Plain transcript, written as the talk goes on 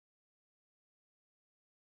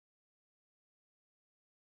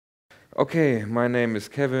Okay, my name is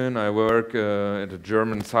Kevin. I work at a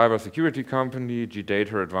German cybersecurity company,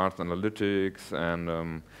 G-Data Advanced Analytics,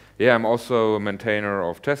 and yeah, I'm also a maintainer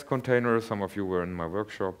of test containers. Some of you were in my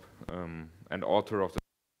workshop, and author of the.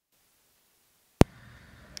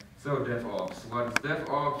 So DevOps. What is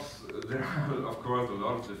DevOps? There are of course a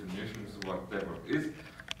lot of definitions of what DevOps is,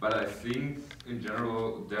 but I think in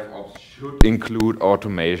general DevOps should include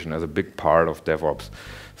automation as a big part of DevOps.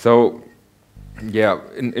 So yeah,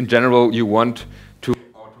 in general, you want to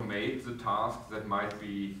automate the tasks that might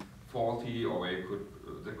be faulty or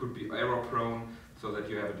that could be error prone, so that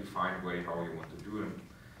you have a defined way how you want to do them.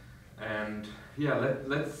 And yeah,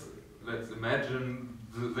 let's imagine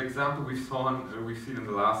the example we've seen in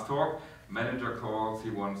the last talk. Manager calls, he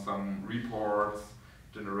wants some reports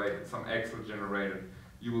generated, some Excel generated.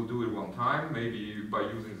 You will do it one time, maybe by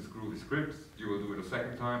using this Groovy scripts. You will do it a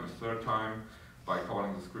second time, a third time, by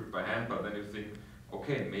calling the script by hand, but then you think,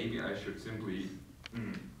 okay, maybe I should simply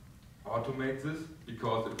automate this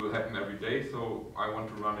because it will happen every day, so I want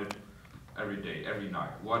to run it every day, every night,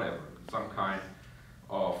 whatever, some kind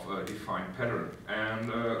of defined pattern.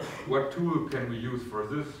 And what tool can we use for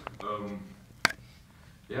this?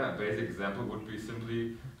 Yeah, a basic example would be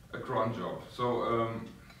simply a cronjob. So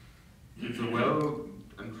it's a well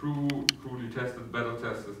and truly tested, battle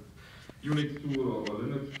tested Unix tool or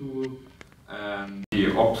Linux tool. And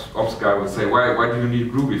the ops guy will say, why do you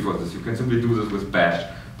need Groovy for this? You can simply do this with Bash,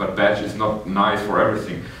 but Bash is not nice for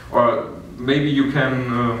everything. Or maybe you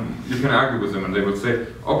can argue with them, and they will say,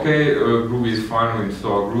 okay, Groovy is fine. We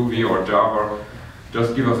install Groovy or Java.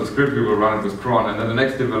 Just give us a script. We will run it with cron. And then the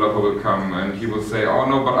next developer will come, and he will say, oh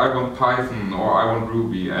no, but I want Python or I want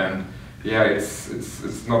Ruby. And yeah,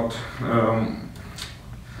 it's not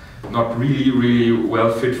really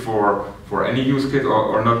well fit for any use case,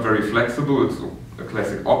 or not very flexible. It's a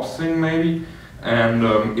classic ops thing maybe. And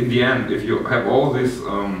in the end, if you have all these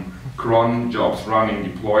cron jobs running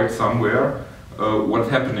deployed somewhere, what's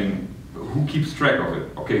happening? Who keeps track of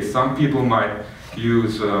it? Okay, some people might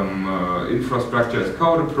use infrastructure as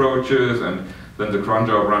code approaches, and then the cron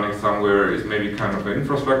job running somewhere is maybe kind of an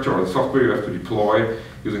infrastructure or the software you have to deploy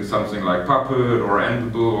using something like Puppet or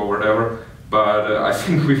Ansible or whatever. But I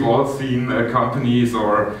think we've all seen companies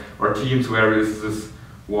or teams where there's this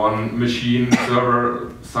one machine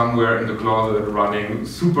server somewhere in the closet running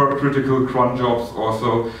super critical cron jobs,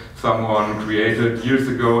 also someone created years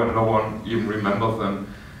ago and no one even remembers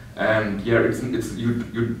them. And yeah,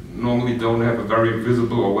 you normally don't have a very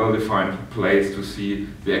visible or well-defined place to see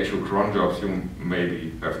the actual cron jobs you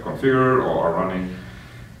maybe have configured or are running.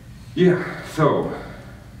 Yeah, so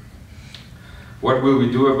what will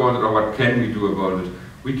we do about it, or what can we do about it?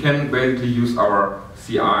 We can basically use our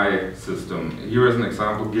CI system. Here is an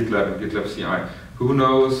example, GitLab and Gitlab-CI. Who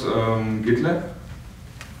knows GitLab?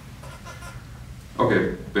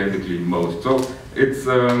 Okay, basically most. So it's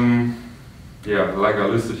yeah, like I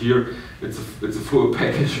listed here, it's a full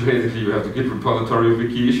package. Basically, you have the Git repository,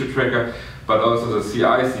 wiki, issue tracker, but also the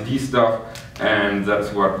CI/CD stuff, and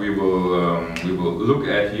that's what we will look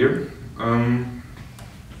at here.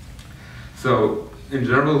 So in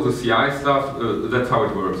general, the CI stuff, that's how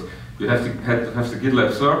it works. You have the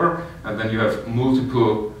GitLab server, and then you have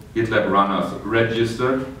multiple GitLab runners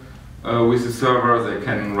registered with the server. They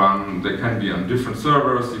can be on different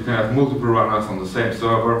servers. You can have multiple runners on the same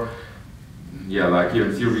server. Yeah, like here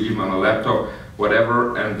in theory, even on a laptop,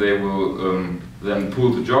 whatever, and they will then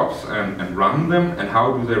pull the jobs and run them. And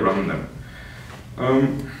how do they run them?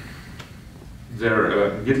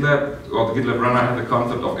 GitLab, or the GitLab runner, has the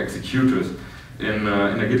concept of executors. In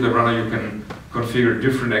a GitLab runner, you can configure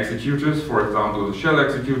different executors. For example, the shell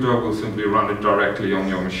executor will simply run it directly on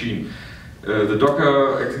your machine. The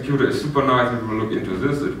Docker executor is super nice. We will look into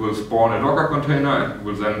this. It will spawn a Docker container and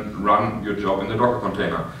will then run your job in the Docker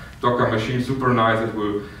container. Docker machine, super nice. It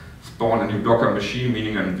will spawn a new Docker machine,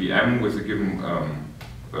 meaning a VM with a given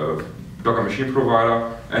Docker machine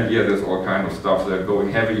provider. And yeah, there's all kind of stuff. They're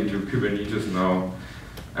going heavy into Kubernetes now,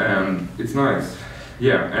 and it's nice.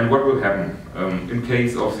 Yeah, and what will happen in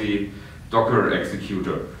case of the Docker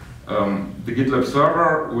executor? The GitLab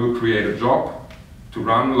server will create a job to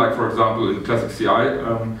run, like for example in the classic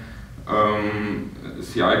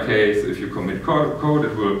CI case, if you commit code,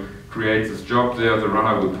 it will create this job there, the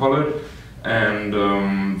runner will pull it, and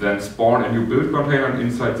then spawn a new build container, and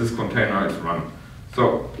inside this container it's run.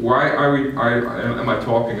 So why am I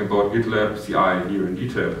talking about Gitlab-CI here in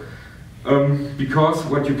detail? Because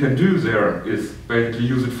what you can do there is basically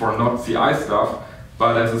use it for not CI stuff,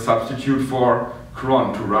 but as a substitute for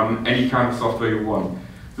cron to run any kind of software you want.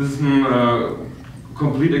 This is a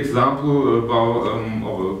complete example about of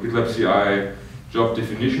a Gitlab-CI job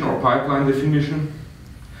definition or pipeline definition.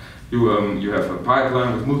 You have a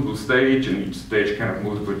pipeline with multiple stages, and each stage can have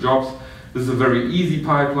multiple jobs. This is a very easy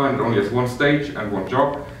pipeline. It only has one stage and one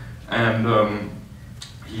job. And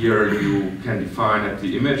here you can define at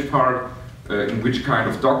the image part in which kind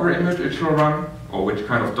of Docker image it shall run, or which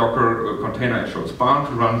kind of Docker container it shall spawn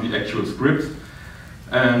to run the actual scripts.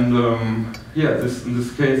 And yeah, in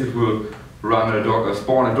this case it will run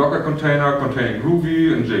spawn a Docker container containing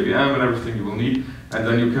Groovy and JVM and everything you will need, and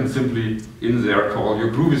then you can simply in there call your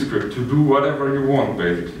Groovy script to do whatever you want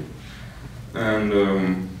basically.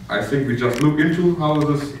 And I think we just look into how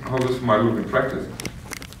this might look in practice.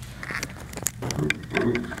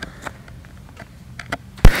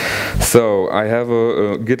 So I have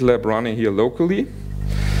a GitLab running here locally.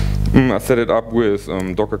 I set it up with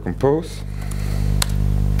Docker Compose.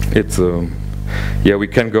 It's yeah, we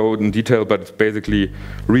can go in detail, but it's basically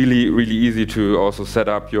really easy to also set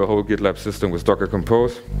up your whole GitLab system with Docker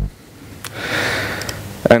Compose.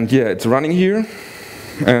 And yeah, it's running here,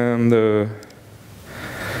 and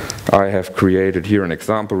I have created here an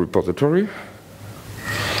example repository.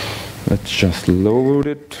 Let's just load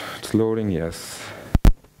it. It's loading, yes.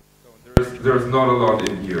 There's not a lot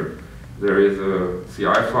in here. There is a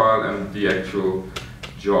CI file and the actual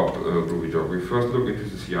job, Groovy job. We first look into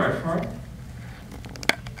the CI file,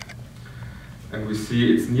 and we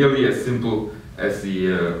see it's nearly as simple as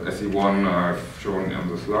the one I've shown on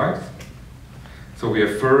the slides. So we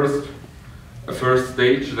have a first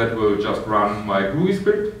stage that will just run my Groovy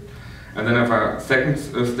script, and then I have a second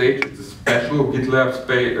stage. It's a special GitLab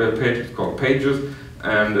page. It's called Pages,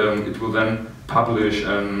 and it will then publish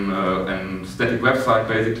an static website.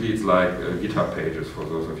 Basically, it's like GitHub Pages for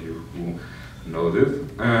those of you who know this.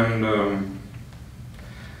 And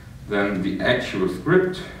then the actual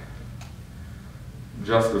script.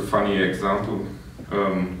 Just a funny example.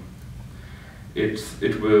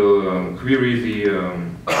 It will query the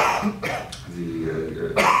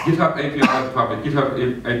GitHub API, the public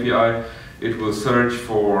GitHub API. It will search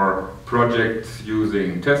for projects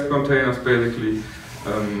using test containers, basically.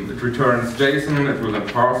 It returns JSON. It will then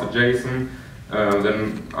parse the JSON.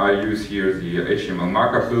 Then I use here the HTML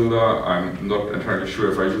markup builder. I'm not entirely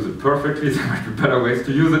sure if I use it perfectly. There might be better ways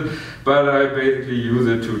to use it, but I basically use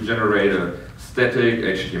it to generate a static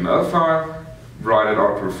HTML file, write it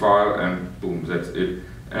out to a file, and boom, that's it.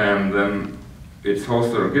 And then it's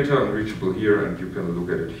hosted on GitHub and reachable here, and you can look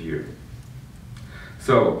at it here.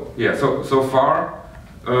 So yeah, so far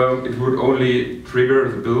it would only trigger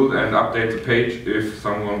the build and update the page if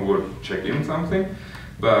someone would check in something.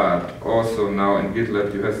 But also now in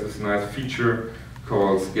GitLab you have this nice feature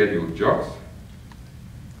called scheduled jobs.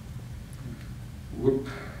 Whoop.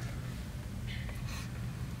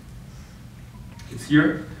 It's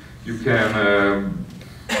here. You can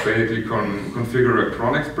basically configure a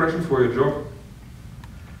cron expression for your job.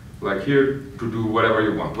 Like here, to do whatever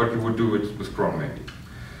you want, what you would do with cron maybe.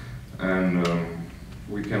 And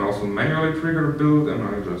we can also manually trigger a build, and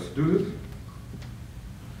I'll just do this.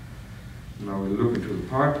 Now we look into the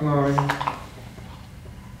pipeline.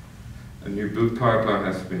 A new build pipeline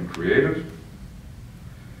has been created.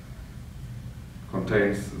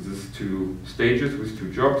 Contains these two stages with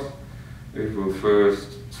two jobs. It will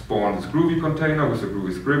first spawn this Groovy container with a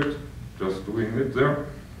Groovy script, just doing it there.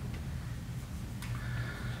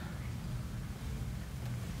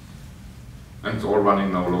 And it's all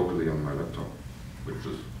running now locally on my laptop, which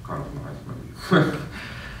is kind of nice maybe.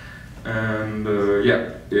 And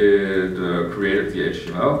yeah, it created the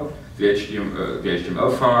HTML. The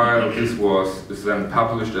HTML file, is then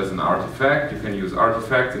published as an artifact. You can use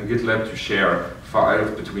artifacts in GitLab to share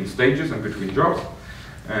files between stages and between jobs.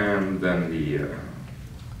 And then the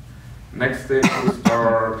next stage will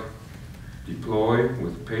start, deploy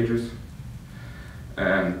with pages.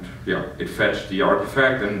 And yeah, it fetched the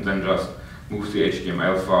artifact and then just moves the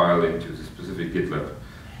HTML file into the specific GitLab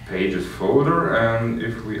pages folder. And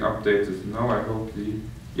if we update this now, I hope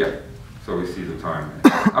yeah, so we see the time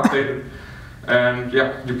updated. And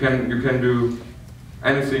yeah, you can do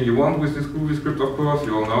anything you want with this Groovy script, of course.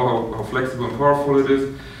 You all know how flexible and powerful it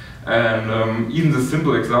is. And even the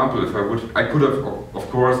simple example, I could have, of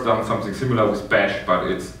course, done something similar with Bash,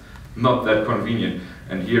 but it's not that convenient.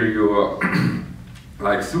 And here you're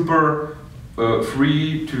like super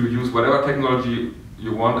free to use whatever technology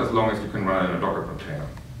you want as long as you can run it in a Docker container.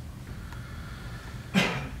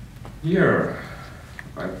 Here,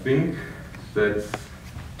 I think that's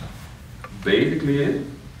basically it.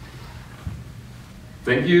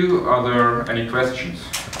 Thank you. Are there any questions?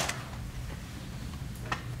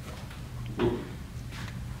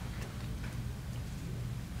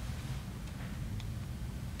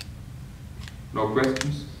 no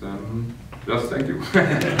questions, then just thank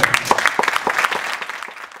you.